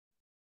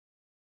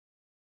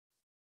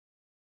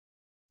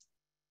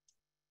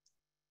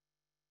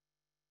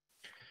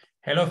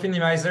Hello,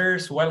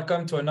 Finimizers.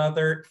 Welcome to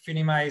another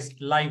Finimize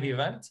live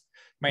event.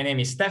 My name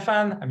is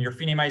Stefan. I'm your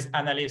Finimize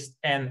analyst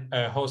and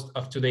host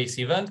of today's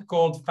event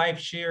called 5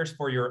 Shares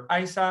for Your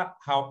ISA,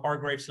 How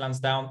Hargreaves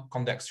Lansdown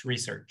Conducts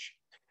Research.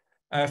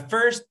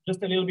 First,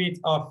 just a little bit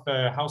of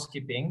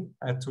housekeeping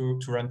to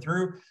run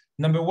through.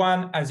 Number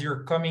one, as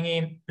you're coming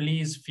in,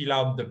 please fill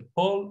out the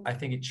poll. I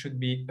think it should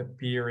be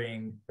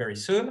appearing very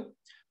soon.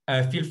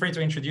 Feel free to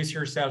introduce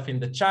yourself in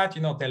the chat,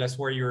 tell us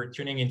where you're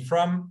tuning in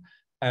from.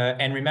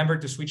 And remember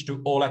to switch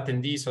to all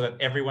attendees so that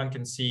everyone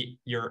can see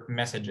your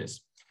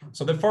messages.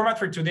 So the format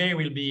for today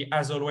will be,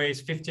 as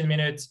always,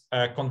 15-minute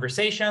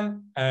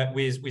conversation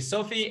with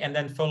Sophie, and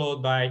then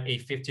followed by a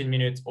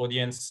 15-minute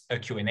audience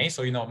Q&A.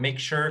 So, make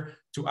sure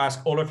to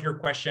ask all of your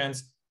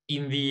questions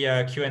in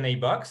the Q&A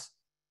box.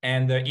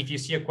 And if you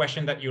see a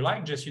question that you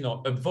like, just,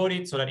 upvote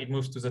it so that it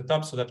moves to the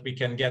top so that we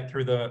can get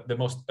through the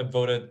most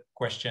upvoted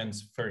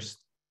questions first.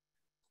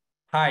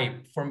 Hi,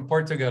 from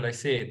Portugal, I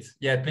see it.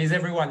 Yeah, please,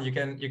 everyone, you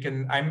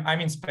can.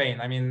 I'm in Spain.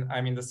 I'm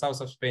in the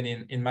south of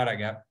Spain in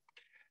Malaga.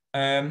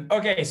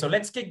 Okay, so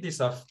let's kick this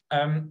off.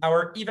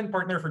 Our event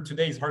partner for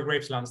today is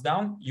Hargreaves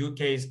Lansdown,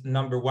 UK's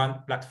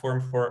 #1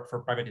 platform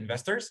for private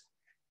investors.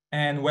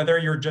 And whether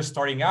you're just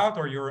starting out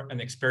or you're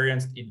an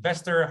experienced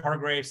investor,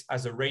 Hargreaves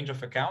has a range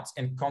of accounts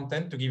and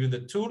content to give you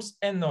the tools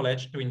and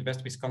knowledge to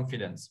invest with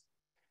confidence.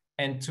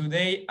 And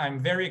today, I'm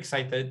very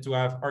excited to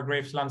have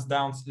Hargreaves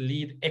Lansdown's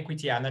lead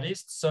equity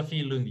analyst,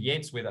 Sophie Lund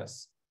Yates, with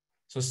us.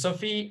 So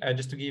Sophie,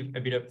 just to give a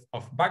bit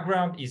of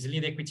background, is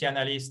lead equity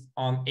analyst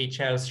on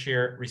HL's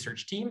share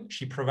research team.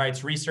 She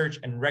provides research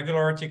and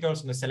regular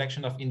articles on the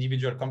selection of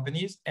individual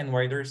companies and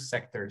wider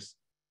sectors.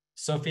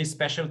 Sophie's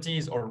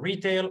specialties are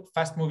retail,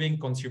 fast-moving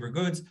consumer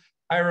goods,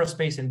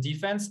 aerospace and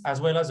defense, as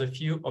well as a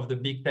few of the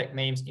big tech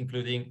names,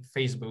 including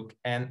Facebook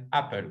and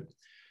Apple.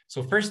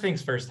 So first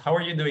things first, how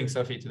are you doing,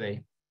 Sophie,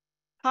 today?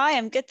 Hi,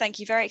 I'm good. Thank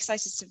you. Very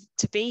excited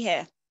to be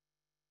here.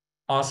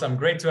 Awesome.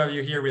 Great to have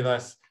you here with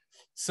us.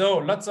 So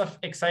lots of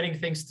exciting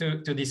things to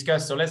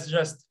discuss. So let's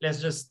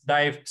just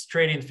dive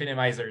straight in,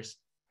 Finimizers.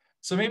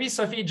 So maybe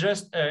Sophie,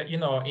 just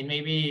in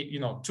maybe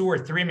 2 or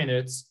 3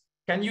 minutes,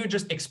 can you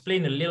just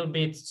explain a little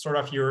bit sort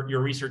of your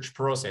research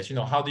process?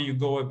 How do you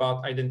go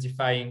about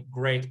identifying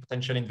great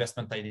potential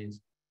investment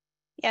ideas?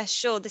 Yeah,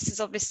 sure. This is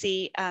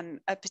obviously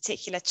a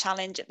particular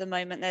challenge at the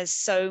moment. There's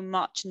so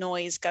much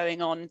noise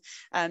going on,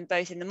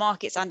 both in the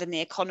markets and in the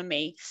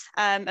economy.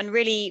 And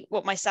really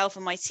what myself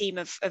and my team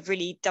have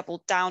really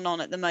doubled down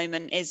on at the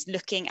moment is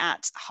looking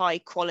at high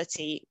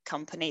quality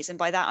companies. And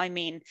by that, I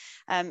mean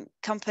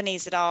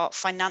companies that are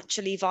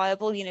financially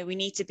viable. We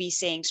need to be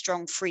seeing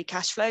strong free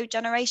cash flow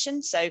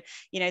generation. So,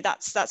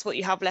 that's what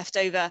you have left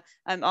over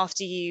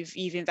after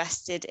you've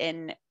invested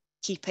in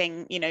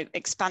keeping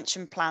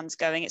expansion plans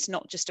going. It's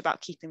not just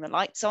about keeping the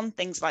lights on,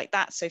 things like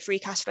that. So free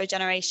cash flow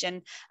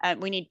generation,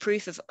 we need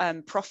proof of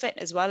profit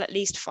as well, at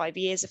least 5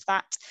 years of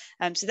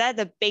that. So they're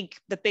the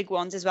big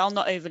ones as well,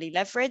 not overly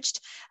leveraged.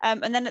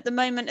 And then at the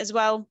moment as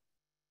well,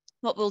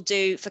 what we'll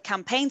do for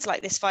campaigns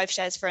like this 5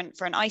 shares for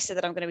an ISA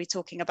that I'm going to be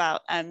talking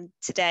about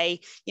today,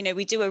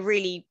 we do a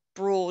really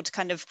broad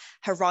kind of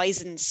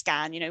horizon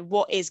scan.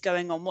 What is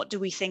going on? What do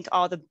we think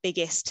are the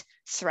biggest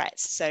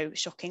threats? So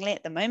shockingly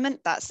at the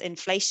moment, that's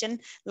inflation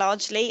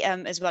largely,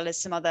 as well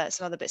as some other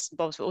bits and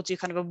bobs. But we'll do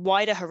kind of a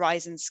wider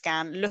horizon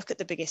scan, look at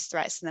the biggest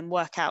threats, and then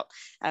work out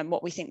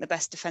what we think the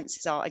best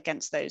defenses are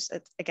against those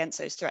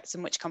threats,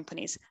 and which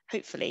companies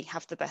hopefully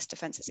have the best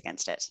defenses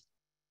against it.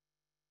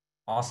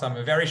 Awesome.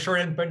 A very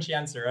short and punchy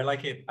answer. I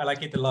like it. I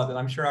like it a lot. And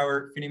I'm sure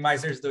our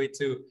Finimizers do it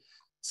too.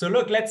 So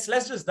look, let's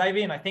just dive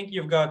in. I think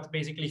you've got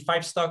basically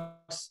 5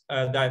 stocks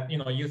that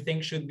you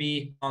think should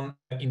be on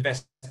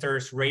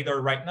investors' radar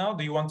right now.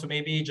 Do you want to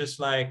maybe just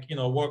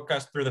walk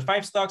us through the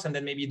 5 stocks and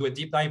then maybe do a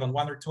deep dive on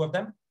 1 or 2 of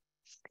them?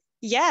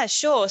 Yeah,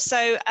 sure.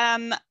 So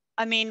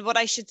I mean, what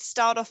I should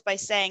start off by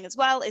saying as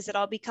well is that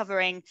I'll be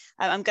covering,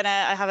 I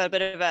have a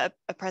bit of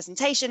a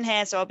presentation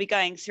here, so I'll be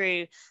going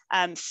through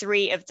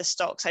 3 of the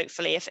stocks,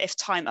 hopefully, if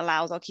time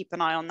allows. I'll keep an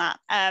eye on that.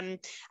 And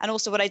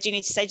also what I do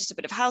need to say, just a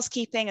bit of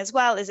housekeeping as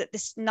well, is that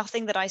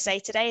nothing that I say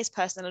today is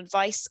personal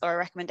advice or a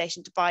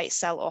recommendation to buy,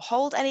 sell, or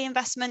hold any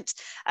investment.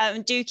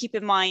 Do keep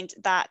in mind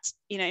that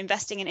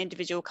investing in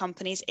individual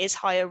companies is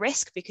higher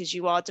risk because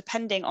you are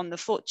depending on the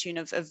fortune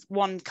of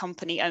one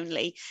company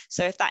only.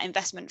 So if that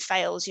investment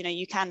fails,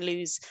 you can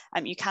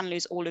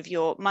lose all of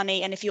your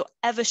money. And if you're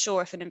ever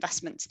sure if an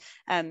investment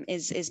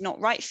is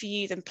not right for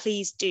you, then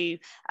please do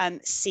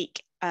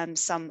seek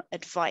some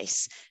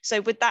advice.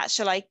 So with that,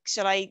 shall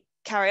I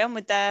carry on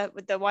with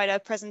the wider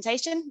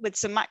presentation with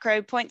some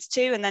macro points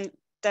too, and then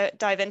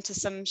dive into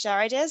some share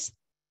ideas?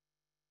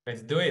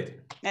 Let's do it.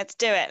 Let's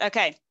do it.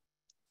 Okay.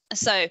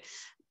 So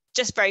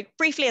just very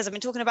briefly, as I've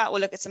been talking about,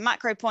 we'll look at some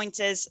macro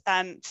pointers,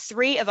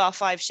 3 of our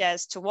 5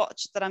 shares to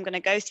watch that I'm going to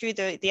go through.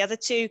 The other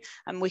 2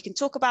 we can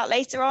talk about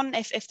later on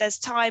if there's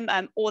time,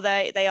 or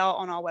they are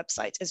on our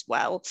website as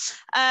well.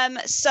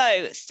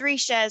 So 3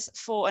 shares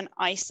for an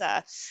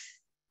ISA.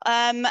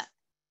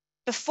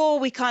 before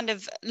we kind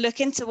of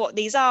look into what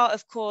these are,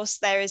 of course,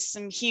 there is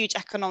some huge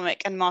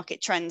economic and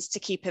market trends to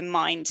keep in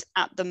mind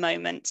at the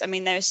moment. I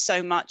mean, there's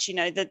so much, you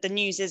know, that the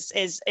news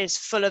is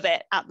full of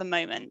it at the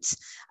moment.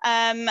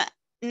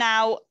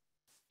 Now,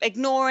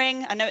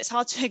 ignoring, I know it's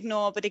hard to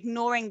ignore, but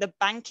ignoring the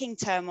banking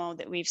turmoil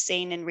that we've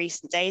seen in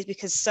recent days,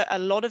 because a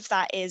lot of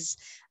that is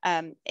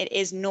it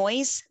is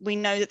noise. We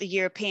know that the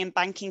European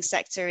banking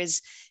sector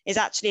is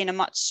actually in a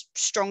much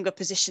stronger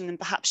position than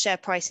perhaps share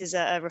prices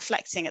are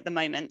reflecting at the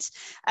moment.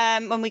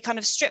 When we kind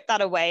of strip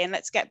that away, and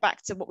let's get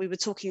back to what we were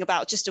talking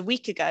about just a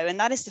week ago, and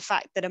that is the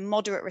fact that a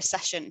moderate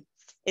recession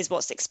is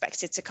what's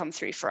expected to come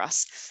through for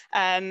us.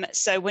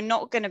 So we're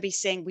not going to be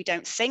seeing, we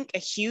don't think, a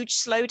huge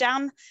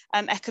slowdown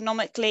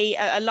economically.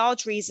 A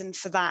large reason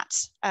for that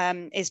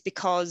is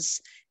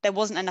because there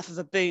wasn't enough of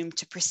a boom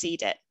to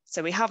precede it.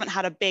 So we haven't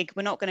had a big,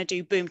 we're not going to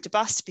do boom to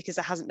bust because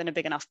there hasn't been a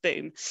big enough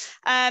boom.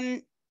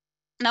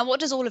 Now, what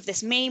does all of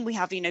this mean? We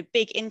have, you know,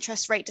 big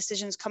interest rate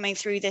decisions coming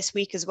through this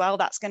week as well.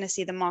 That's going to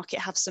see the market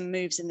have some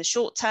moves in the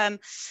short term.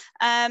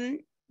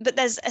 But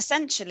there's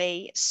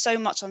essentially so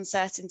much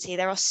uncertainty.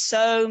 There are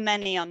so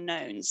many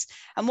unknowns.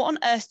 And what on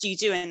earth do you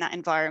do in that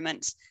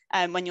environment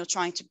when you're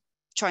trying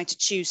to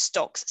choose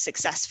stocks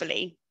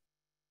successfully?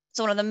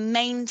 So one of the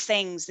main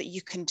things that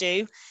you can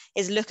do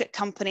is look at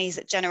companies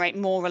that generate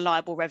more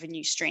reliable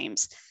revenue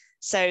streams.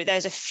 So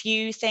there's a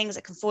few things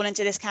that can fall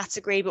into this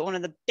category, but one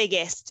of the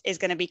biggest is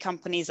going to be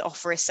companies that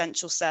offer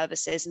essential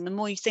services. And the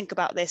more you think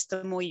about this,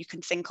 the more you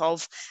can think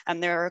of.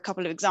 There are a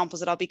couple of examples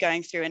that I'll be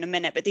going through in a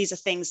minute, but these are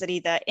things that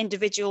either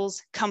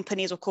individuals,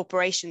 companies, or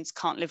corporations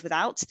can't live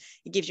without.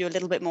 It gives you a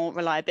little bit more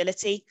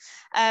reliability.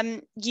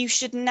 You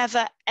should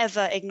never,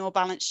 ever ignore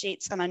balance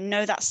sheets. And I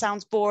know that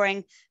sounds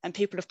boring, and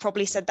people have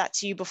probably said that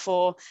to you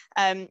before,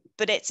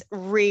 but it's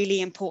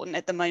really important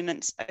at the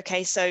moment.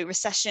 Okay, so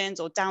recessions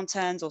or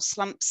downturns or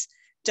slumps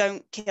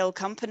don't kill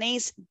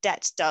companies,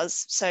 debt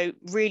does. So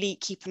really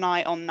keep an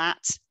eye on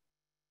that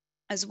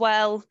as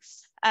well.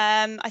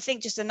 I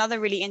think just another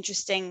really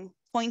interesting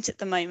point at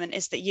the moment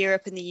is that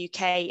Europe and the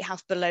UK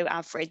have below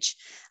average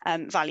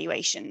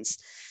valuations.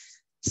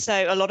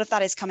 So a lot of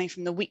that is coming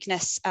from the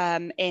weakness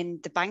in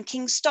the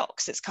banking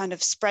stocks that's kind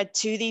of spread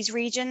to these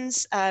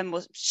regions,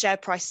 or share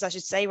prices, I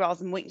should say,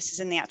 rather than weaknesses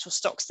in the actual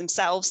stocks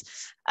themselves.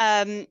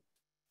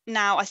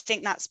 Now, I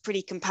think that's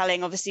pretty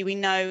compelling. Obviously, we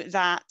know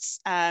that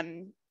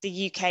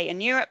the UK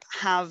and Europe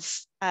have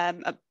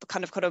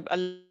got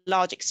a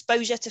large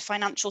exposure to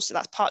financials, so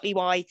that's partly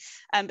why.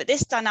 But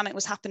this dynamic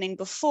was happening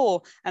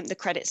before the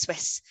Credit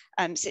Suisse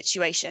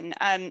situation.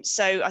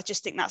 So I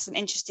just think that's an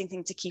interesting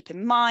thing to keep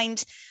in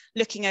mind.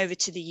 Looking over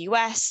to the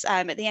US,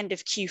 at the end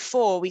of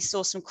Q4, we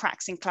saw some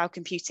cracks in cloud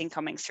computing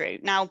coming through.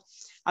 Now,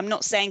 I'm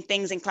not saying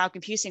things in cloud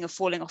computing are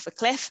falling off a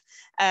cliff,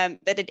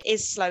 but it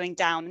is slowing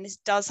down, and this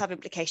does have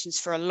implications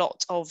for a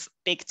lot of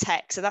big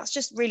tech. So that's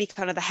just really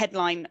kind of the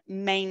headline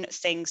main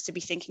things to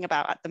be thinking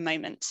about at the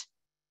moment.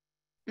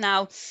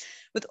 Now,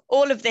 with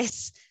all of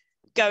this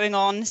going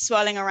on,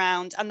 swirling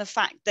around, and the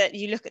fact that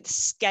you look at the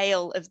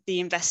scale of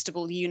the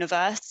investable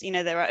universe, you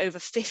know, there are over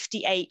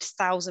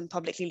 58,000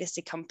 publicly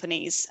listed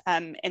companies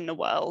in the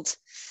world.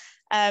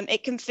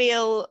 It can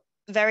feel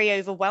very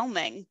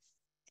overwhelming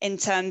in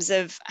terms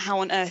of how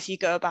on earth you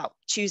go about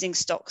choosing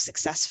stocks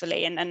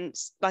successfully. And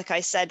like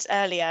I said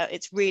earlier,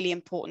 it's really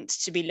important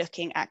to be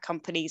looking at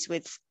companies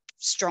with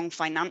strong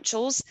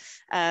financials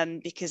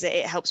because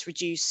it helps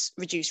reduce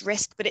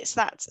risk, but it's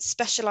that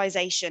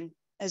specialization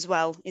as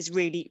well is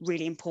really,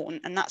 really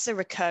important. And that's a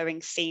recurring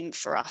theme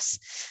for us.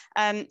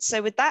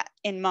 So with that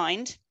in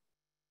mind,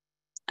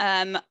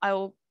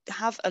 I'll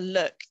have a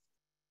look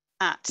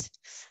at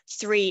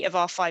 3 of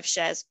our 5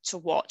 shares to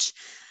watch.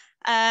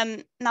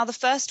 Now, the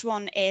first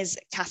one is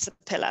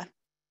Caterpillar.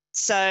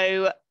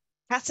 So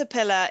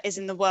Caterpillar is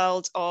in the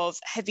world of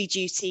heavy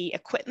duty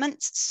equipment.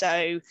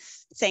 So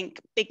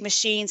think big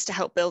machines to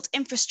help build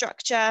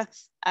infrastructure,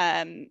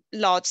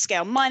 large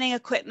scale mining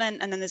equipment,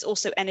 and then there's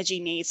also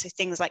energy needs. So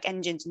things like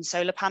engines and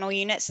solar panel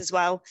units as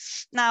well.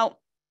 Now,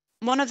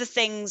 one of the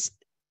things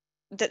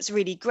that's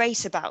really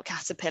great about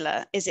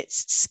Caterpillar is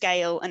its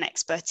scale and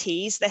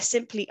expertise. There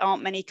simply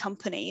aren't many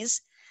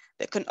companies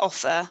that can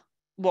offer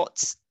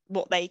what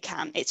they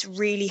can. It's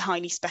really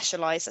highly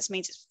specialized. That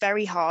means it's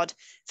very hard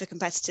for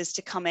competitors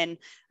to come in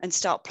and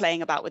start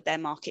playing about with their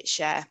market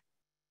share.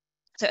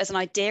 So as an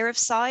idea of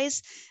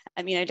size,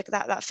 you know, look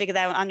at that figure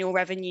there, annual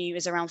revenue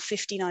is around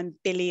 $59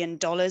 billion.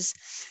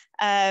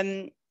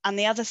 And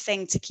the other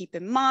thing to keep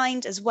in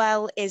mind as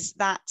well is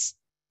that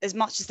as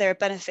much as there are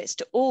benefits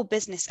to all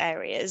business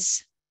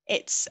areas,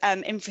 it's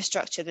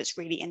infrastructure that's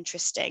really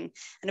interesting.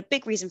 And a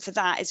big reason for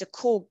that is a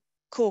core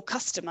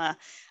customer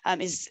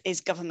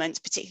is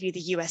government, particularly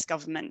the US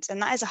government,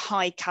 and that is a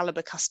high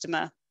caliber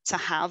customer to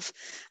have.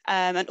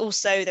 And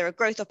also there are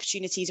growth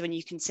opportunities when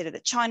you consider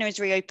that China is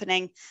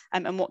reopening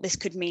and what this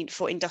could mean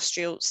for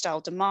industrial style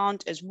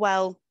demand as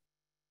well.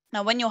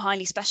 Now, when you're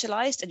highly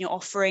specialized and you're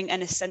offering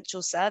an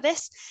essential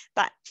service,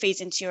 that feeds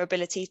into your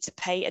ability to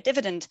pay a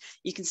dividend.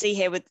 You can see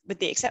here with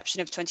the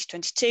exception of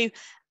 2022,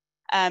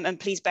 and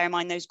please bear in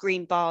mind those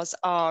green bars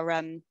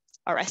are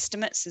our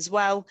estimates as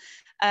well.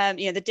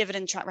 The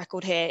dividend track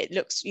record here, it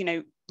looks,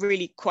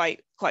 really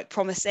quite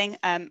promising.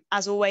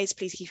 As always,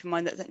 please keep in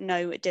mind that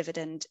no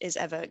dividend is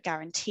ever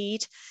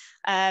guaranteed.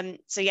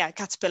 So yeah,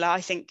 Caterpillar,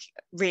 I think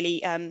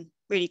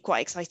really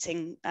quite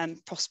exciting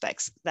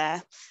prospects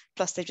there.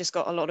 Plus, they've just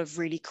got a lot of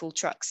really cool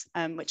trucks,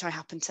 which I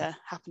happen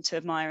to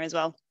admire as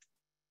well.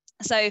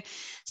 So,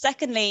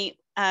 secondly,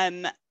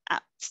 at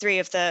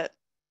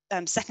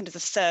second of the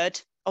third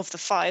of the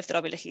 5 that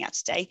I'll be looking at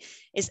today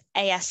is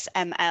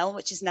ASML,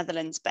 which is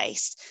Netherlands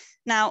based.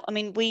 Now, I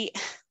mean, we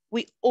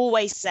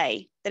always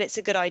say that it's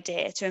a good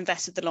idea to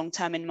invest with the long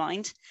term in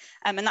mind,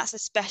 and that's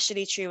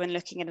especially true when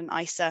looking at an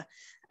ISA,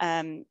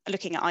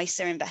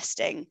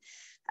 investing.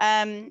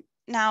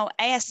 Now,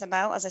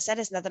 ASML, as I said,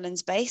 is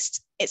Netherlands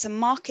based. It's a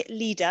market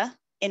leader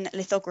in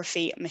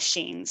lithography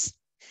machines,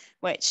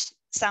 which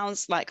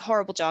sounds like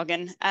horrible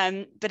jargon,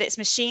 but it's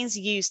machines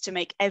used to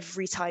make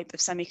every type of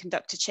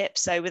semiconductor chip.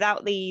 So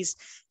without these,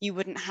 you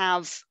wouldn't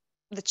have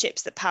the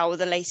chips that power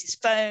the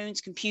latest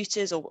phones,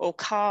 computers, or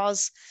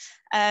cars.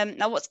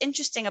 Now, what's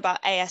interesting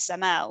about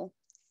ASML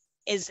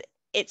is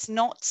it's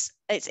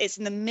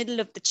in the middle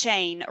of the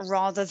chain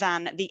rather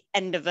than the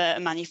end of a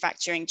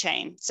manufacturing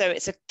chain. So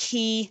it's a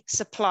key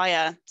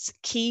supplier, it's a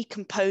key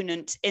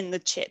component in the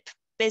chip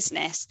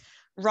business,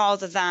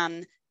 rather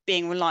than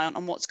being reliant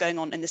on what's going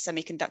on in the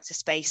semiconductor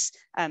space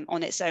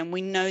on its own.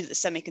 We know that the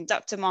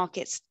semiconductor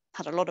markets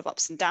had a lot of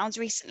ups and downs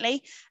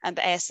recently, but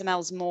ASML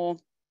is more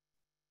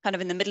kind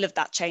of in the middle of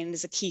that chain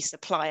as a key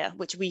supplier,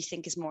 which we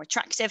think is more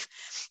attractive.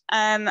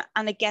 And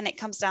again, it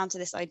comes down to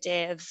this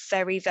idea of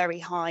very, very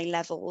high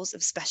levels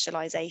of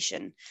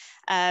specialization,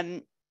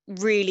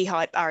 really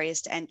high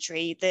barriers to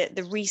entry.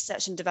 The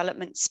research and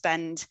development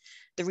spend,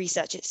 the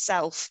research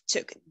itself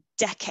took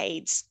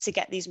decades to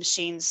get these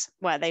machines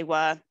where they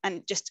were,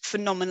 and just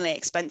phenomenally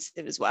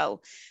expensive as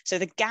well. So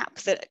the gap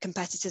that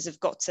competitors have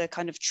got to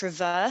kind of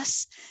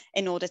traverse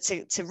in order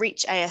to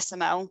reach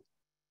ASML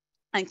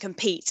and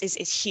compete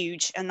is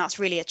huge, and that's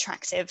really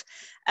attractive.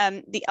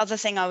 The other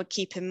thing I would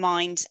keep in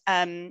mind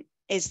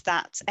is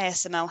that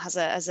ASML has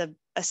a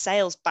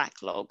sales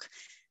backlog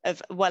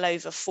of well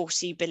over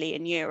 40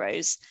 billion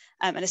euros,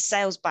 and a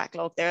sales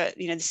backlog.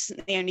 This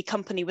isn't the only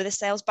company with a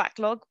sales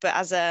backlog, but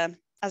as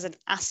an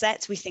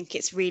asset, we think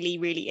it's really,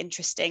 really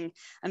interesting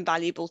and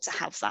valuable to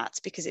have that,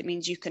 because it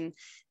means you can,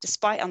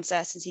 despite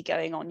uncertainty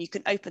going on, you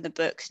can open the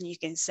books and you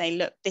can say,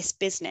 look, this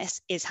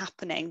business is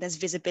happening. There's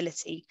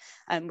visibility,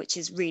 which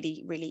is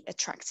really, really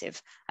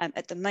attractive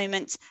at the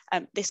moment.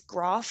 This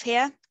graph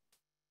here,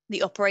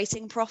 the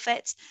operating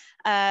profit,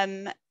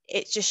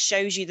 it just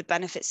shows you the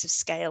benefits of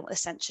scale,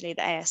 essentially,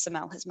 that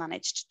ASML has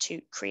managed to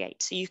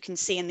create. So you can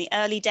see in the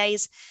early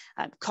days,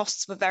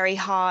 costs were very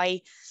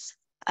high.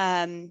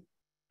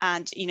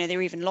 And they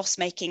were even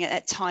loss-making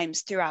at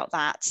times throughout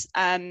that.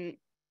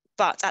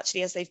 But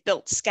actually, as they've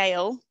built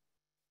scale,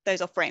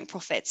 those operating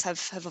profits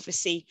have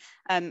obviously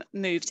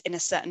moved in a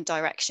certain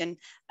direction.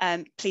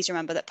 Please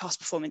remember that past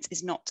performance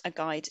is not a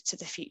guide to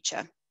the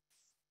future.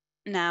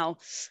 Now,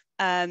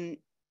 third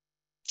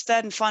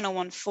and final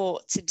one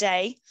for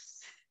today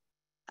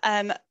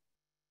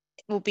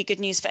will be good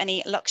news for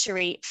any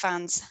luxury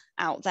fans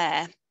out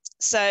there.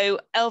 So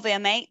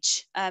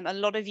LVMH, a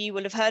lot of you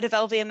will have heard of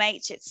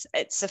LVMH.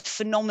 It's a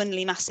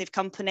phenomenally massive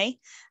company.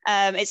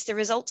 It's the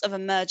result of a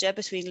merger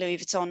between Louis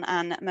Vuitton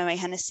and Moet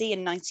Hennessy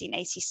in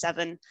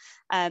 1987.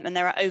 And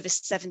there are over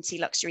 70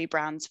 luxury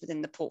brands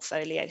within the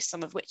portfolio,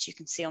 some of which you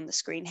can see on the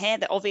screen here.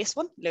 The obvious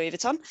one, Louis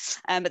Vuitton,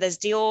 but there's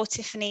Dior,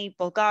 Tiffany,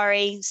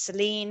 Bulgari,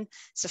 Celine,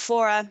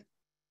 Sephora,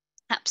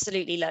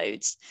 absolutely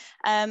loads.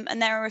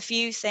 And there are a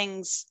few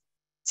things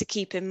to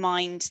keep in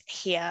mind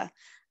here.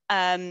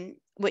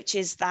 Which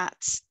is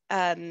that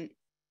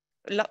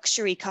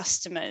luxury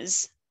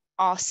customers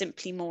are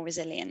simply more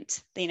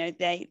resilient.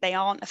 They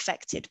aren't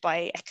affected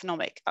by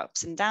economic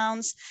ups and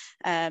downs.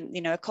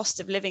 A cost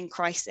of living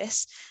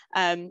crisis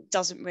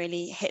doesn't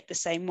really hit the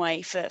same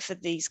way for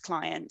these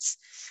clients.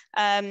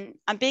 And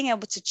being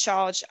able to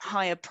charge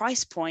higher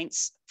price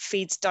points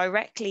feeds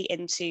directly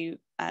into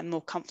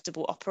more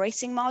comfortable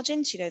operating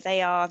margins.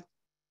 They are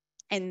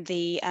in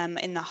the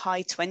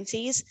high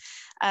 20s,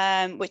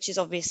 which is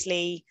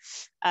obviously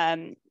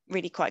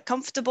really quite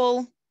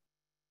comfortable.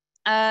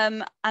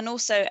 And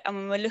also,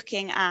 when we're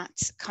looking at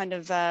kind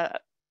of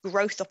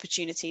growth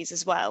opportunities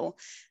as well,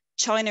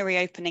 China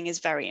reopening is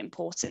very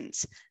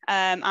important.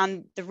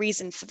 And the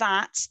reason for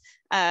that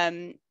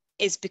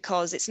is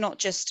because it's not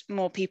just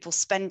more people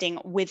spending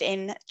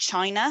within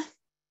China,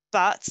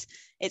 but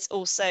it's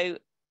also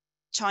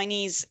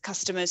Chinese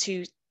customers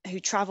who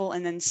travel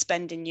and then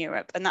spend in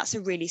Europe. And that's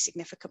a really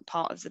significant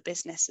part of the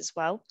business as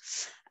well.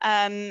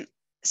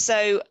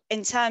 So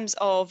in terms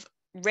of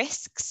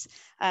risks,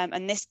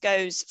 and this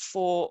goes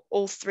for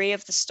all 3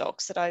 of the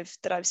stocks that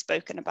I've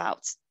spoken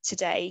about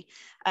today,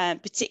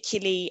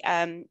 particularly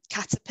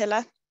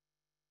Caterpillar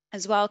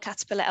as well,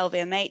 Caterpillar,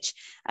 LVMH,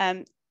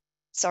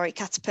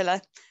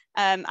 Caterpillar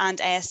and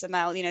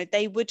ASML,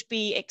 they would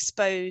be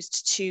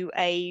exposed to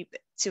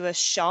to a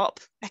sharp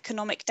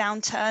economic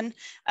downturn,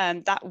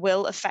 that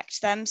will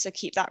affect them. So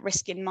keep that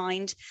risk in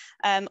mind.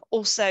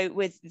 Also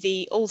with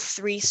all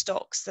three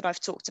stocks that I've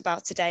talked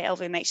about today,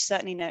 LVMH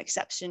certainly no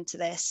exception to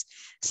this.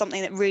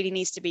 Something that really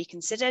needs to be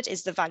considered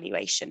is the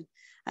valuation.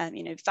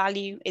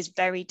 Value is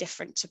very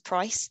different to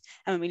price.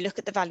 And when we look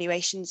at the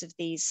valuations of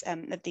these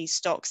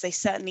stocks, they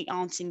certainly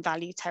aren't in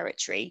value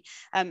territory.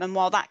 And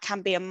while that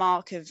can be a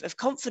mark of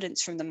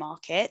confidence from the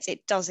market,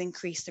 it does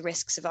increase the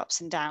risks of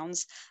ups and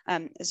downs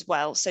as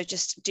well. So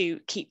just do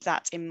keep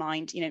that in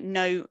mind.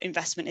 No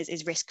investment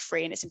is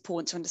risk-free, and it's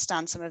important to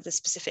understand some of the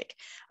specific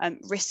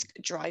risk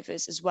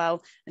drivers as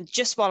well. And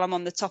just while I'm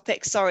on the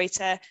topic, sorry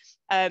to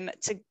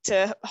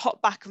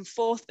hop back and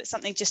forth, but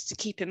something just to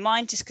keep in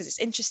mind, just because it's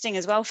interesting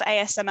as well for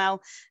ASML,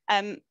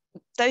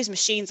 those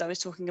machines I was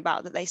talking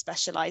about that they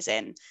specialize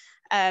in,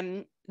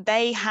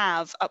 they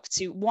have up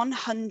to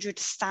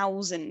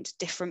 100,000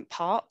 different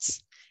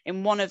parts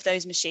in one of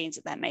those machines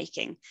that they're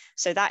making.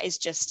 So that is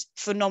just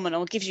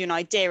phenomenal. It gives you an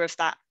idea of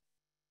that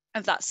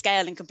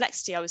scale and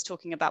complexity I was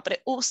talking about, but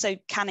it also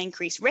can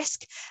increase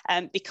risk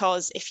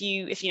because if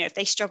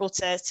they struggle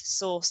to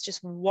source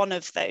just one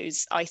of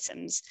those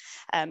items,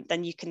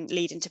 then you can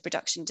lead into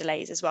production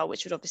delays as well,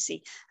 which would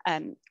obviously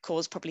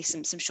cause probably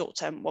some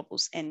short-term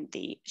wobbles in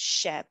the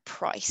share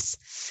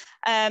price.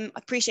 I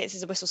appreciate this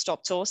is a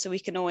whistle-stop tour, so we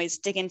can always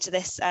dig into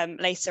this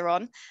later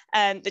on.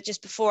 But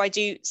just before I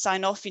do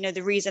sign off,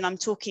 the reason I'm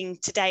talking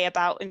today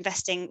about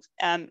investing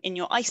in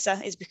your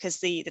ISA is because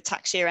the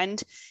tax year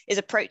end is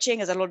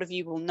approaching, as a lot of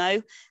you will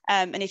know.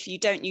 And if you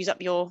don't use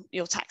up your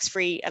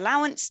tax-free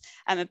allowance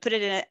and put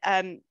it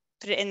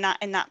in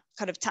that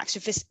kind of tax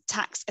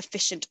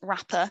efficient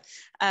wrapper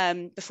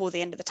before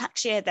the end of the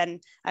tax year, then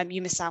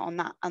you miss out on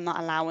that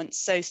allowance.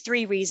 So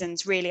 3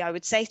 reasons really I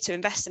would say to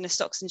invest in a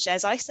stocks and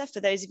shares ISA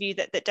for those of you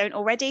that don't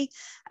already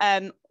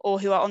or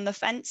who are on the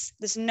fence.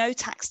 There's no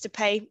tax to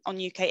pay on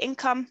UK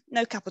income,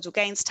 no capital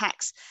gains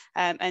tax,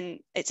 and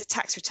it's a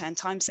tax return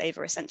time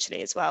saver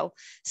essentially as well.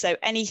 So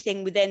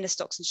anything within the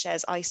stocks and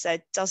shares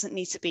ISA doesn't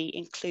need to be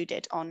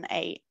included on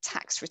a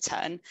tax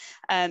return.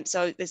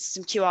 So there's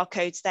some QR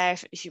codes there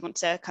if you want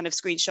to kind of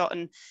screenshot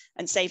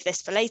and save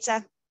this for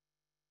later.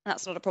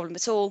 That's not a problem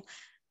at all.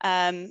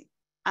 And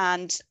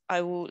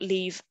I will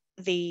leave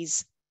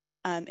these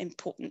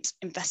important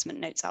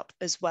investment notes up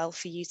as well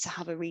for you to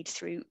have a read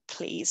through,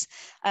 please.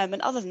 And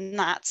other than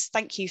that,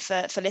 thank you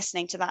for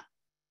listening to that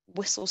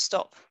whistle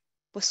stop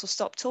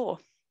tour.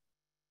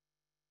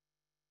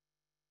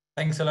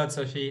 Thanks a lot,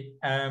 Sophie.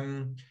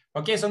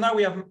 Okay, so now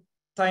we have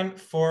time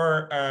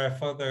for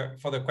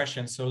the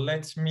questions. So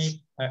let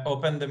me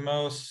open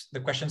the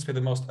questions with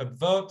the most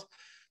upvote.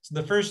 So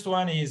the first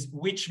one is,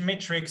 which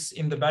metrics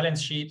in the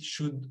balance sheet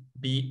should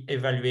be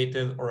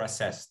evaluated or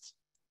assessed?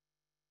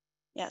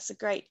 Yeah, it's a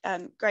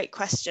great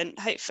question.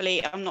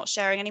 Hopefully I'm not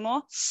sharing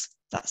anymore.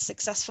 That's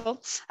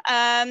successful.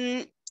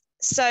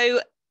 So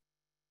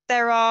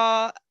there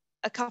are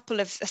a couple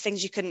of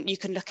things you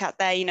can look at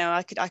there.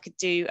 I could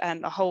do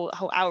a whole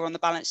hour on the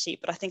balance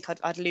sheet, but I think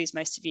I'd lose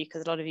most of you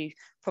because a lot of you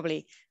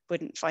probably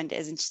wouldn't find it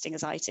as interesting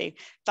as I do.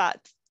 But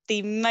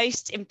the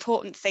most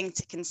important thing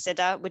to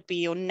consider would be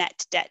your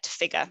net debt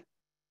figure.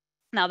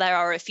 Now, there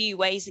are a few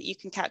ways that you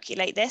can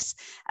calculate this.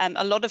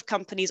 A lot of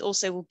companies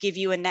also will give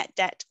you a net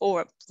debt,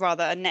 or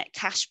rather a net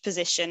cash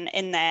position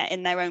in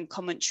their own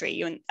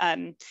commentary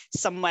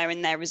somewhere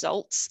in their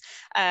results.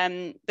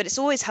 But it's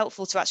always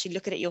helpful to actually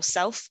look at it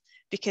yourself,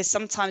 because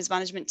sometimes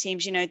management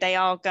teams, they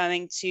are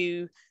going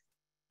to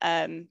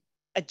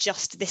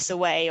adjust this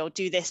away or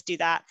do this, do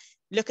that.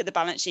 Look at the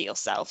balance sheet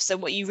yourself. So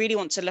what you really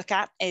want to look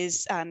at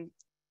is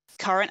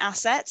current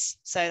assets.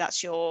 So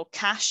that's your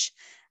cash.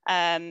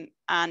 And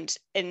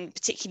in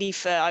particularly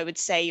for, I would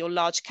say, your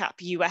large cap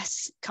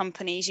US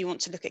companies, you want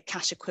to look at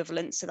cash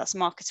equivalents. So that's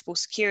marketable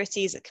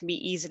securities that can be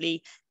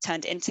easily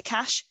turned into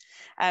cash.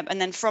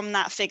 And then from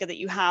that figure that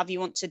you have, you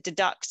want to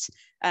deduct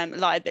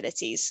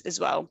liabilities as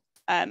well.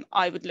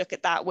 I would look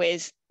at that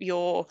with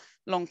your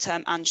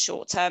long-term and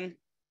short-term.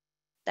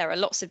 There are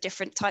lots of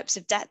different types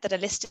of debt that are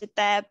listed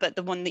there, but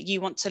the one that you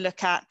want to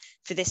look at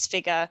for this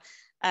figure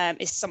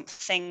is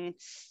something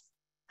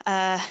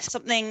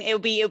it'll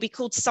be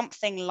called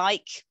something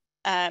like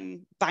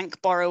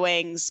bank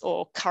borrowings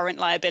or current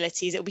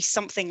liabilities. It'll be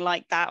something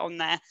like that on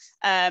there.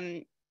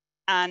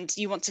 And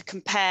you want to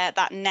compare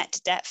that net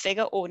debt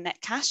figure or net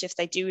cash, if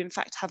they do in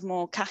fact have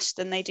more cash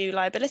than they do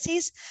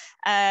liabilities.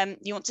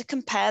 You want to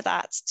compare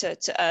that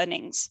to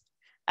earnings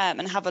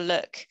and have a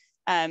look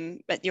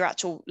at your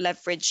actual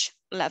leverage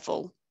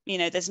level.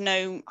 There's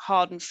no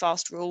hard and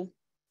fast rule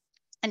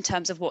in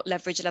terms of what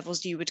leverage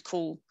levels you would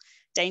call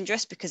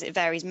dangerous, because it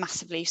varies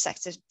massively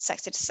sector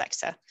to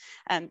sector.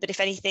 But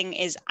if anything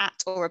is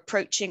at or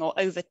approaching or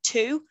over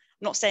 2, I'm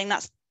not saying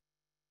that's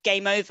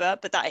game over,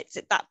 but that it's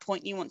at that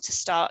point you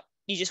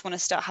just want to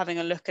start having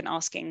a look and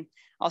asking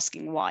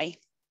why.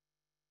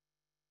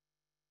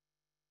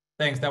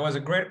 Thanks. That was a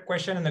great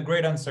question and a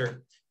great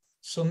answer.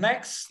 So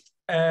next,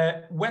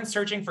 when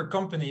searching for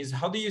companies,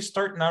 how do you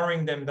start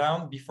narrowing them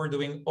down before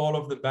doing all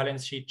of the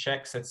balance sheet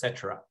checks,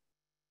 etc.?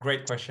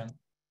 Great question.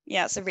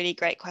 Yeah, it's a really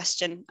great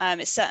question.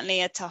 It's certainly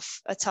a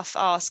tough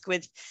ask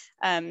with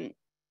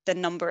the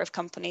number of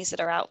companies that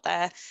are out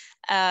there.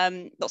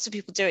 Lots of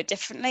people do it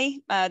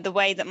differently. The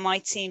way that my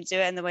team do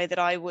it and the way that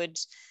I would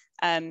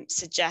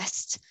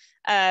suggest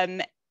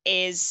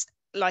is,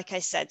 like I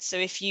said, so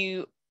if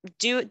you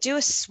do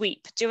a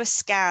sweep, do a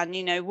scan,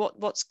 you know,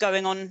 what's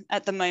going on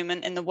at the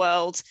moment in the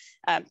world.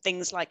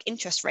 Things like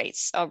interest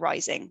rates are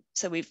rising.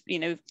 So we've, you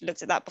know,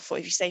 looked at that before.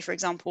 If you say, for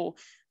example,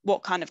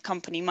 what kind of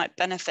company might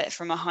benefit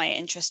from a higher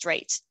interest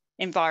rate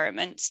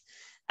environment,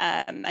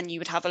 and you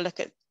would have a look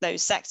at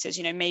those sectors,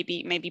 you know,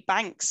 maybe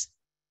banks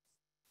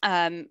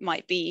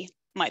might be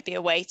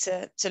a way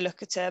to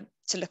look at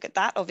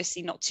that.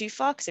 Obviously not too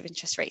far, because if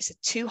interest rates are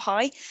too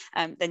high,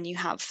 then you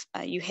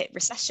hit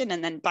recession,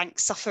 and then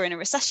banks suffer in a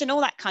recession,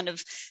 all that kind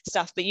of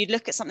stuff. But you'd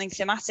look at something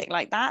thematic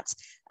like that,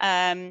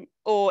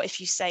 or if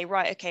you say,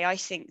 right, okay, I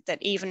think that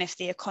even if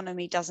the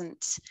economy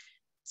doesn't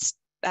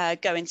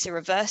go into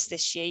reverse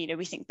this year, you know,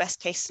 we think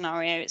best case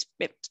scenario it's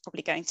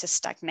probably going to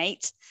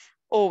stagnate,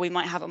 or we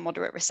might have a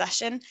moderate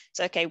recession.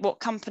 So okay, what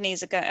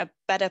companies are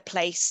better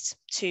placed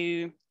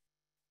to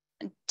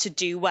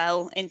do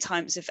well in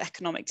times of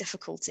economic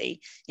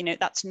difficulty? You know,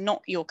 that's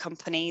not your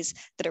companies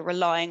that are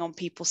relying on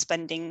people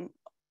spending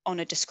on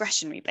a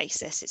discretionary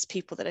basis. It's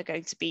people that are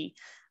going to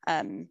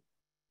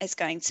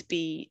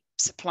be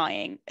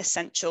supplying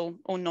essential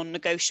or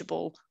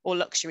non-negotiable or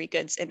luxury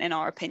goods in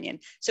our opinion.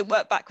 So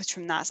work backwards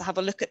from that. So have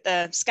a look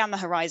at scan the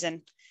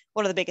horizon.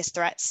 What are the biggest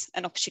threats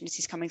and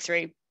opportunities coming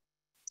through?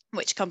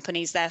 Which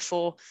companies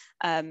therefore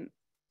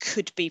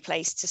could be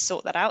placed to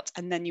sort that out?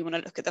 And then you want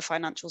to look at the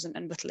financials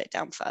and whittle it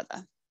down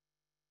further.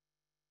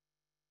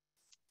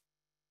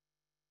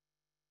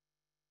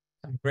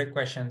 Great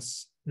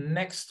questions.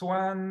 Next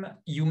one,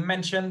 you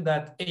mentioned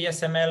that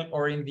ASML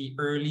are in the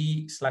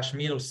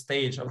early/middle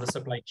stage of the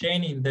supply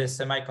chain in the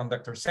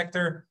semiconductor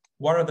sector.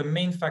 What are the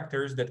main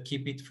factors that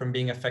keep it from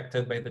being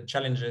affected by the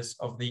challenges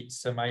of the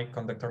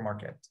semiconductor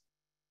market?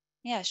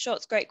 Yeah, sure.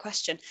 It's a great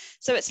question.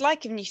 So it's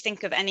like when you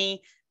think of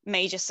any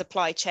major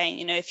supply chain,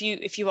 you know, if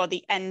you are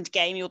the end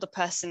game, you're the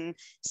person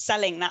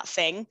selling that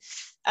thing,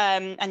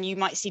 and you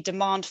might see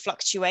demand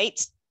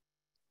fluctuate,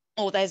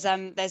 or there's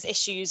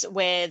issues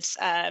with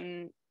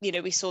you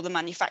know, we saw the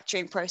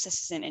manufacturing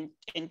processes in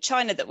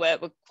China that were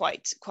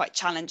quite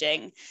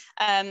challenging.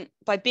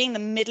 By being the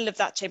middle of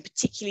that chain,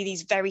 particularly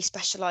these very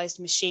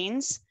specialized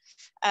machines,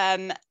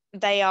 the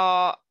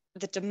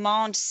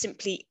demand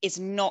simply is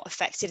not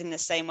affected in the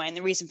same way. And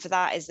the reason for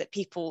that is that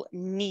people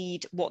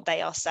need what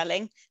they are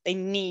selling. They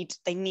need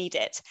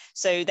it.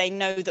 So they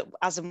know that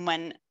as and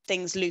when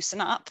things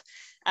loosen up,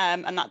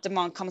 and that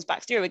demand comes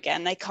back through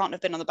again, they can't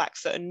have been on the back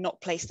foot and not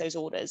place those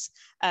orders.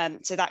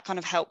 So that kind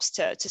of helps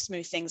to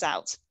smooth things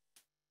out.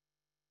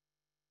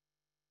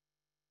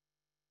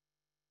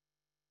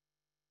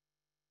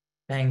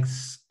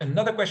 Thanks.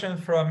 Another question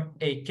from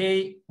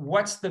AK.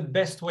 What's the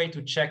best way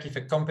to check if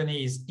a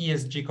company is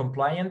ESG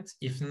compliant,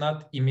 if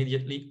not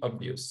immediately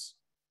obvious?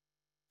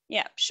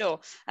 Yeah,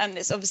 sure.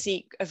 It's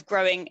obviously of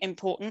growing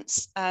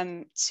importance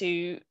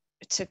to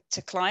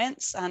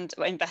clients and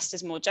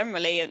investors more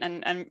generally,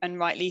 and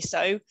rightly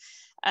so.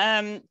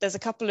 There's a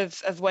couple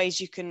of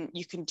ways you can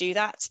do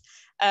that.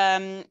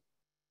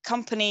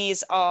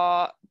 Companies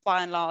are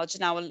by and large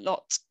now a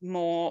lot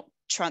more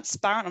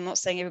transparent. I'm not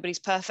saying everybody's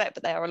perfect,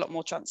 but they are a lot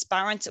more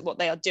transparent at what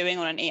they are doing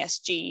on an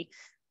ESG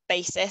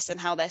basis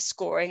and how they're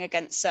scoring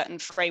against certain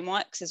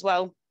frameworks as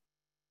well.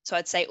 So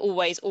I'd say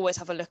always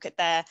have a look at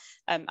their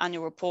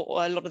annual report,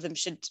 or a lot of them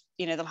should,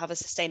 you know, they'll have a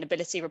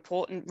sustainability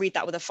report, and read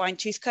that with a fine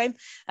tooth comb.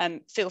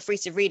 Feel free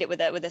to read it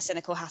with a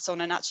cynical hat on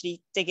and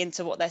actually dig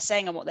into what they're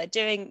saying and what they're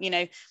doing. You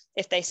know,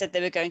 if they said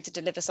they were going to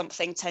deliver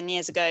something 10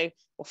 years ago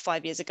or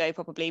 5 years ago,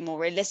 probably more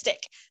realistic,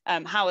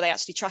 how are they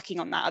actually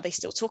tracking on that? Are they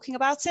still talking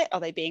about it? Are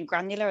they being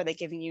granular? Are they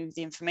giving you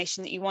the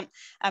information that you want?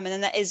 And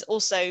then there is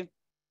also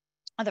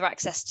other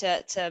access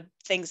to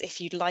things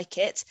if you'd like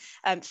it,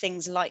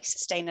 things like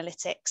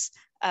Sustainalytics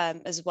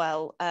as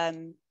well,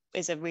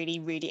 is a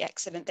really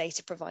excellent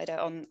data provider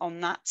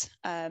on that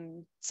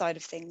side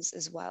of things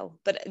as well.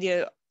 But you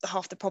know,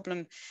 half the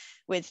problem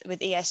with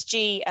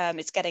ESG,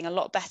 it's getting a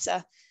lot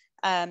better.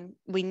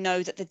 We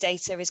know that the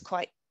data is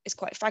quite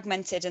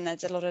fragmented, and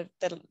there's a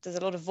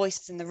lot of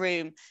voices in the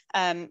room.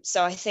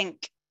 So I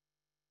think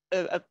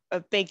a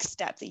big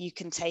step that you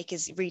can take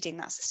is reading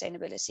that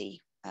sustainability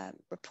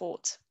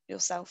report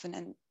yourself, and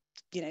then,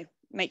 you know,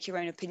 make your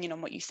own opinion on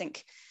what you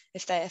think,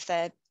 if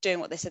they're doing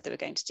what they said they were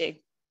going to do.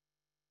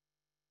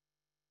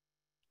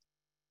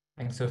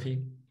 Thanks,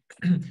 Sophie.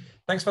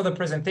 Thanks for the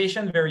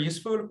presentation, very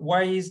useful.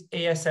 Why is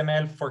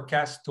ASML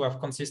forecast to have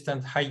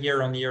consistent high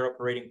year-on-year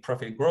operating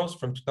profit growth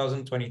from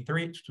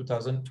 2023 to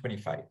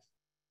 2025?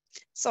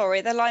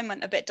 Sorry, the line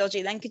went a bit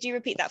dodgy then. Could you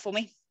repeat that for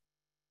me?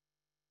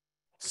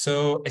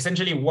 So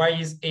essentially, why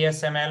is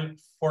ASML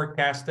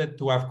forecasted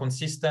to have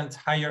consistent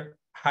high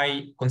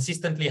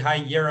consistently high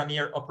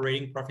year-on-year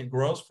operating profit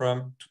growth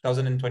from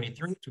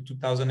 2023 to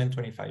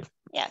 2025?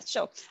 Yeah,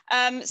 sure.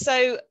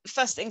 So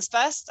first things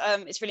first,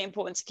 it's really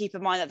important to keep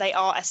in mind that they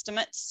are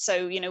estimates.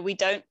 So, we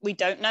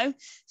don't know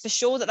for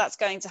sure that that's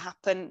going to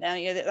happen.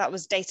 That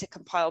was data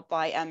compiled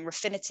by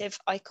Refinitiv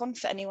Icon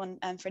for anyone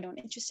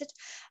interested.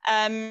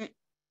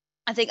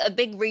 I think a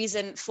big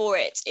reason for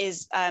it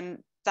is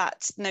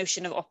that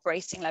notion of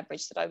operating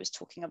leverage that I was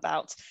talking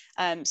about.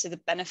 So the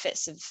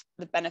benefits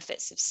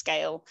of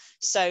scale.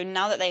 So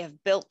now that they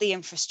have built the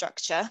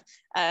infrastructure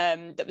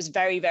that was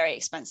very, very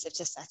expensive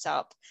to set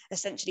up,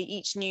 essentially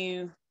each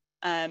new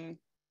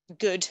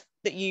good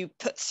that you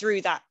put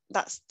through that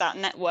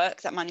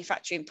network, that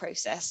manufacturing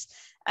process,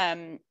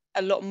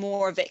 a lot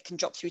more of it can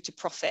drop through to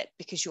profit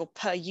because your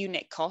per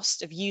unit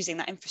cost of using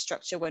that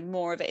infrastructure when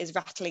more of it is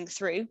rattling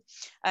through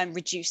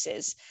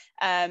reduces.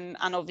 And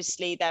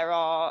obviously there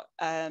are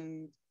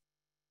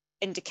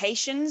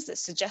indications,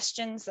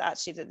 suggestions that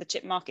actually that the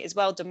chip market as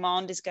well,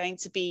 demand is going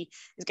to be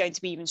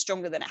even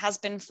stronger than it has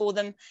been for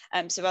them.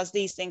 So as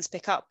these things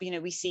pick up,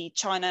 we see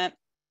China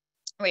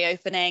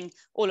reopening,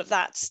 all of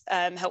that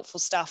helpful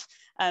stuff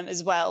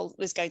as well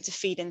is going to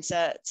feed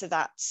into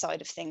that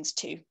side of things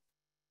too.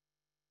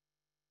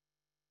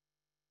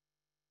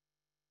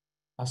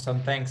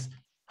 Awesome, thanks.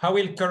 How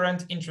will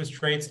current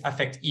interest rates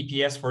affect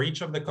EPS for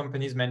each of the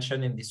companies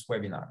mentioned in this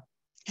webinar?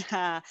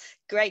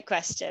 Great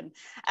question.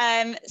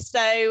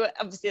 So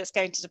obviously that's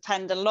going to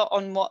depend a lot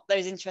on what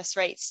those interest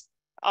rates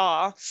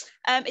are.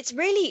 It's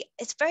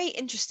very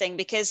interesting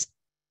because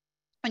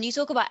when you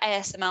talk about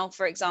ASML,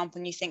 for example,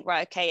 and you think,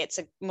 right, okay, it's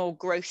a more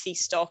growthy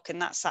stock,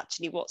 and that's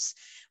actually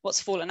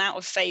what's fallen out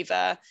of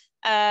favor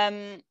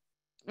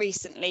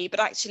recently. But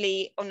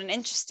actually, on an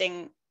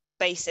interesting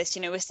basis,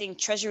 we're seeing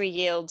treasury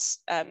yields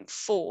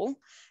fall,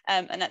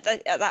 and at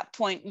that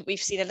point we've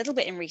seen a little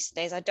bit in recent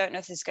days. I don't know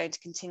if this is going to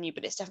continue,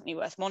 but it's definitely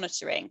worth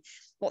monitoring.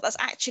 What that's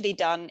actually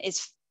done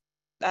is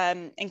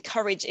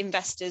encourage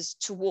investors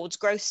towards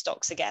growth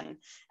stocks again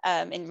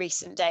in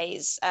recent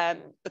days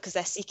because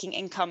they're seeking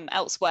income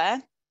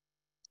elsewhere.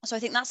 So I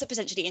think that's a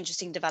potentially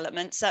interesting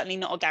development, certainly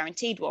not a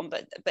guaranteed one,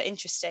 but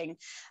interesting.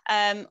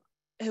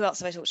 Who else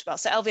have I talked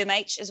about? So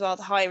LVMH as well,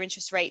 the higher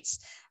interest rates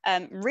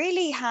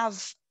really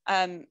have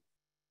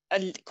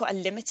quite a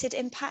limited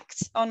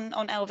impact on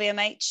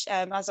LVMH.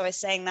 As I was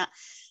saying, that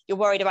you're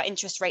worried about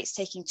interest rates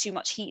taking too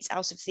much heat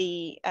out of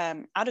the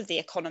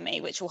economy,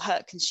 which will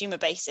hurt consumer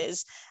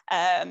bases.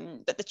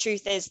 But the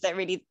truth is that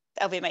really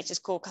LVMH's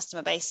core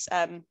customer base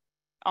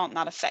aren't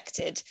that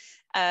affected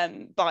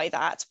by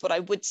that. What I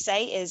would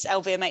say is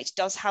LVMH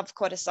does have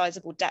quite a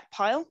sizable debt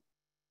pile.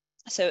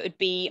 So it would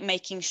be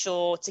making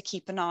sure to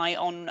keep an eye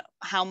on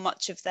how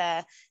much of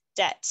their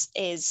debt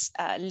is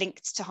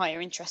linked to higher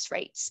interest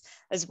rates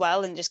as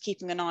well, and just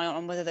keeping an eye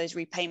on whether those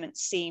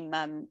repayments seem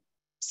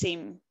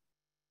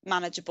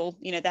manageable.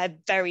 They're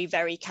very,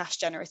 very cash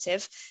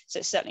generative, so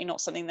it's certainly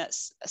not something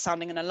that's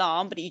sounding an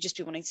alarm, but you just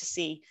be wanting to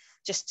see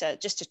just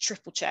to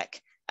triple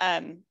check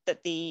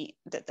that the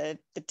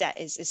debt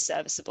is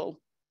serviceable.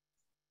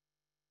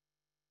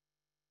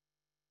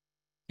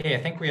 Okay,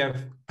 I think we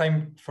have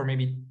time for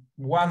maybe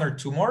one or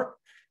two more.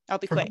 I'll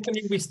be for quick.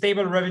 Companies with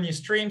stable revenue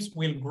streams,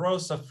 will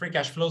growth of free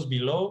cash flows be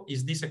low?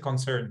 Is this a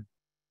concern?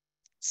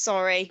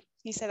 Sorry, can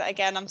you say that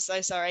again? I'm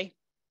so sorry.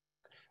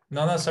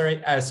 No,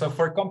 sorry. So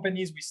for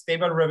companies with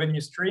stable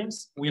revenue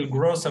streams, will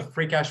growth of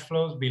free cash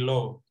flows be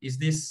low? Is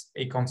this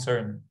a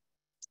concern?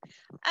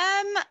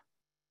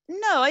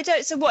 No, I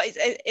don't. So what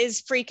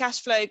is free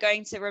cash flow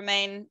going to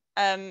remain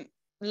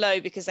low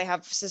because they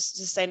have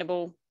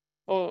sustainable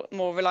or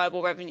more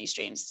reliable revenue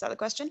streams? Is that the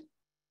question?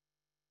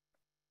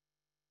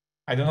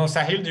 I don't know,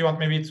 Sahil, do you want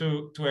maybe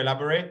to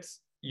elaborate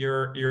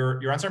your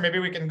answer? Maybe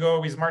we can go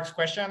with Mark's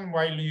question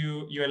while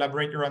you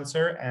elaborate your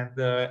answer,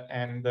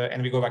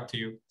 and we go back to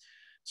you.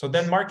 So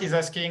then Mark is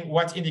asking,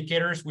 what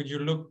indicators would you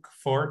look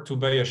for to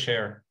buy a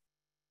share?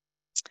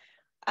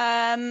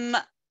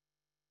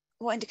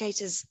 What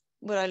indicators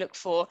would I look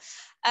for?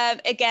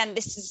 Again,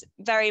 this is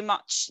very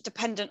much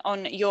dependent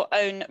on your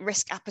own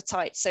risk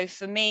appetite. So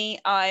for me,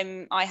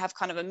 I have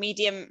kind of a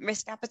medium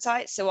risk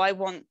appetite. So I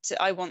want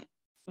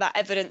that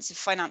evidence of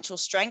financial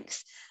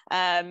strength,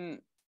 and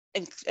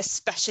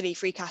especially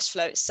free cash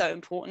flow is so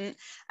important.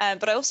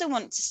 But I also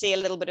want to see a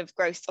little bit of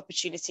growth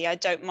opportunity. I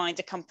don't mind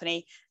a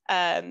company,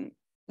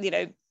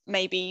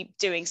 maybe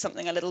doing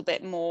something a little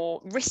bit more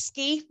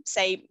risky,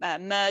 say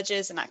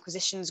mergers and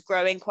acquisitions,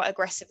 growing quite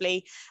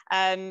aggressively.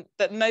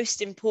 But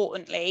most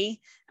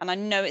importantly, and I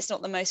know it's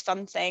not the most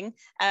fun thing,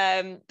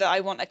 but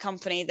I want a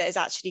company that has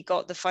actually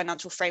got the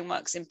financial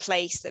frameworks in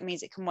place that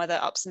means it can weather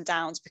ups and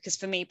downs, because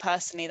for me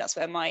personally, that's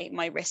where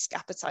my risk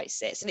appetite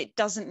sits. And it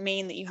doesn't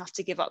mean that you have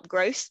to give up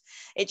growth.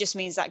 It just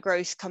means that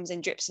growth comes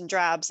in drips and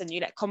drabs, and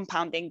you let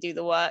compounding do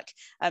the work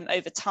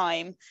over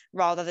time,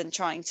 rather than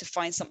trying to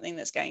find something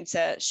that's going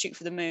to shoot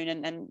for the moon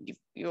and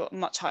you're a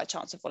much higher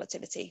chance of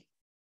volatility.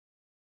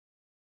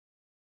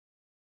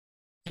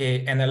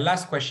 Okay, and the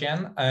last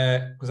question,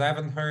 because I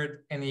haven't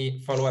heard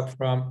any follow-up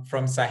from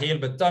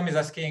Sahil, but Tom is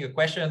asking a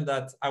question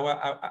that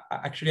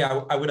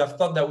I would have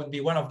thought that would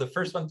be one of the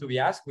first one to be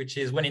asked, which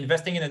is when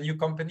investing in a new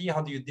company,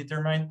 how do you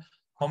determine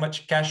how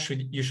much cash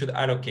you should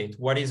allocate?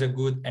 What is a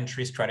good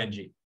entry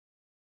strategy?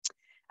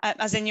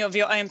 As in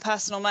your own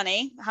personal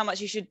money, how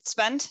much you should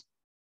spend?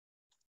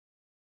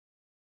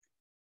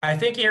 I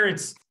think here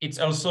it's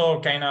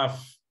also kind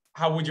of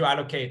how would you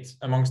allocate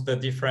amongst the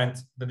different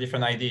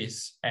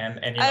ideas and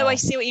you know. I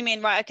see what you mean.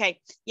 Right.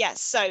 Okay.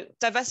 Yes. So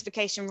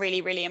diversification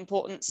really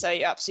important. So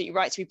you're absolutely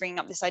right to be bringing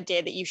up this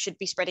idea that you should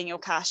be spreading your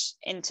cash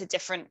into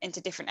different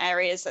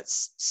areas.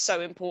 That's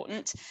so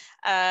important.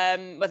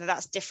 Whether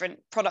that's different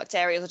product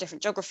areas or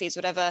different geographies,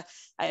 whatever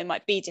it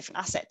might be, different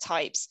asset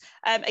types.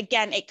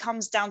 Again, it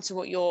comes down to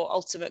what your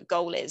ultimate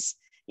goal is.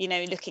 You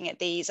know, looking at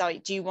these,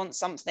 do you want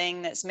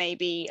something that's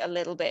maybe a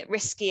little bit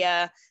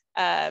riskier?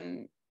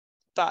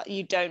 But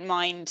you don't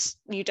mind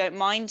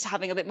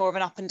having a bit more of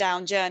an up and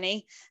down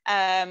journey,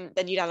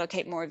 then you'd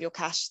allocate more of your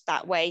cash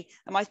that way.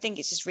 And I think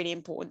it's just really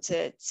important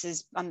to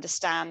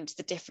understand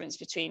the difference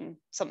between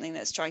something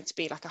that's trying to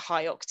be like a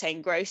high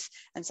octane growth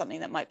and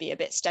something that might be a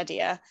bit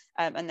steadier,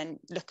 and then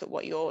look at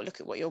what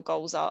your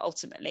goals are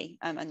ultimately,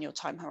 and your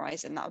time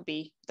horizon. That would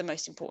be the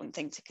most important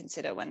thing to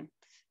consider when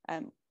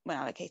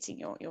allocating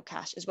your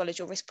cash, as well as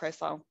your risk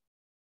profile.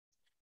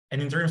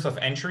 And in terms of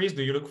entries,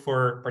 do you look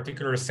for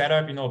particular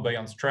setup, you know, buy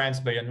on strengths,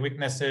 buy on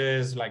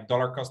weaknesses, like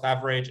dollar cost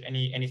average,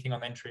 anything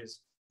on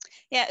entries?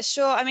 Yeah,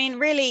 sure. I mean,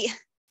 really,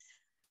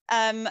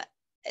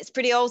 it's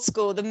pretty old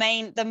school. The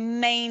main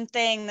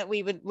thing that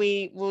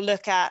we will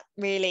look at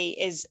really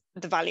is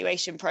the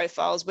valuation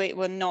profiles.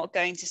 We're not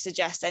going to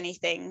suggest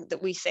anything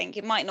that we think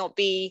it might not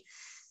be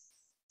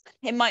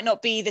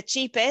the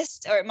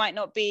cheapest, or it might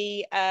not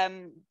be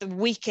the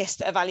weakest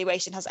that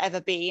evaluation has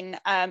ever been.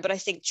 But I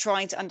think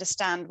trying to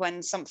understand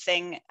when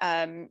something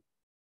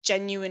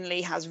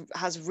genuinely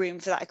has room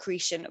for that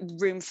accretion,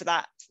 room for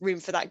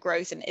that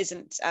growth, and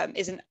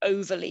isn't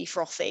overly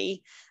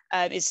frothy,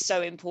 is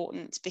so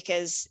important,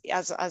 because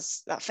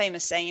as that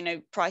famous saying, you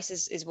know, price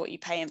is what you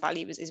pay and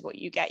value is what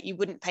you get. You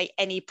wouldn't pay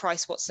any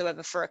price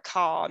whatsoever for a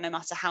car, no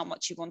matter how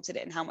much you wanted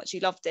it and how much you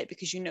loved it,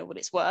 because you know what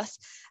it's worth.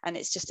 And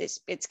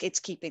it's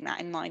keeping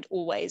that in mind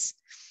always.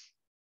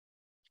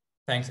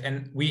 Thanks.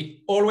 And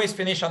we always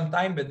finish on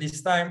time, but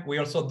this time we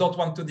also don't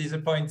want to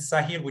disappoint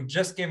Sahil. We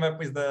just came up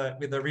with the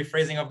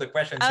rephrasing of the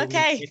question. So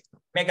okay. we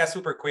mega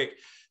super quick.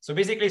 So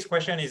basically his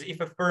question is, if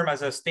a firm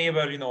has a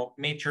stable, you know,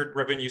 matured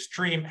revenue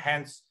stream,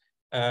 hence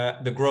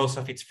the growth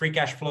of its free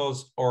cash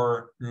flows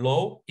are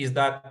low, is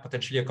that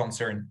potentially a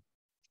concern?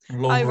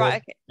 Low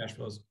growth cash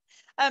flows.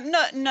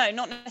 No,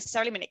 not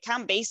necessarily. I mean, it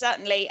can be,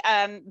 certainly,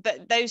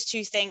 but those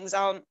two things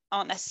aren't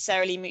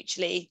necessarily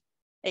mutually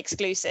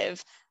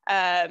exclusive.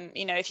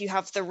 You know, if you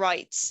have the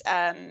right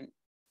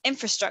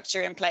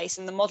infrastructure in place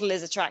and the model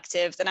is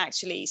attractive, then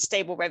actually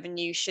stable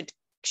revenue should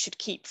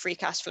keep free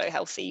cash flow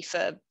healthy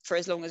for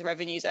as long as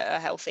revenues are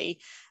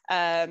healthy.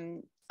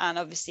 And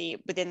obviously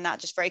within that,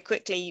 just very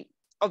quickly,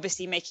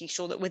 obviously making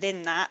sure that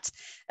within that,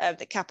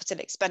 the capital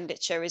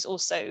expenditure is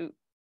also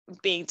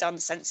being done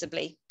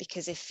sensibly,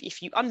 because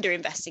if you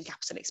underinvest in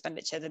capital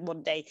expenditure, then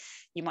one day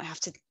you might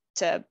have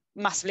to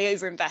massively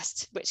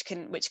overinvest, which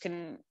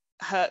can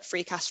hurt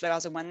free cash flow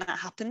as and when that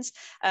happens.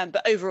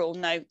 But overall,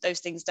 no, those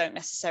things don't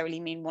necessarily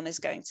mean one is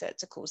going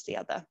to cause the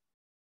other.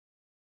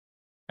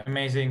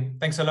 Amazing.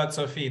 Thanks a lot,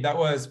 Sophie. That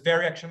was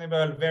very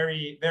actionable,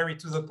 very, very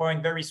to the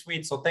point, very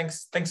sweet. So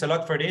thanks a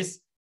lot for this.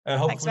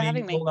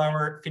 Hopefully all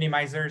our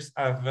Finimizers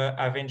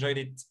have enjoyed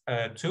it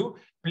too.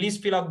 Please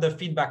fill out the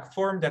feedback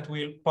form that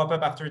will pop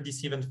up after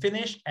this event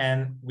finish,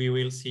 and we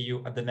will see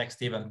you at the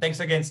next event. Thanks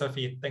again,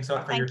 Sophie. Thanks a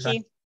lot for your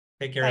time.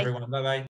 Take care, everyone. Bye-bye.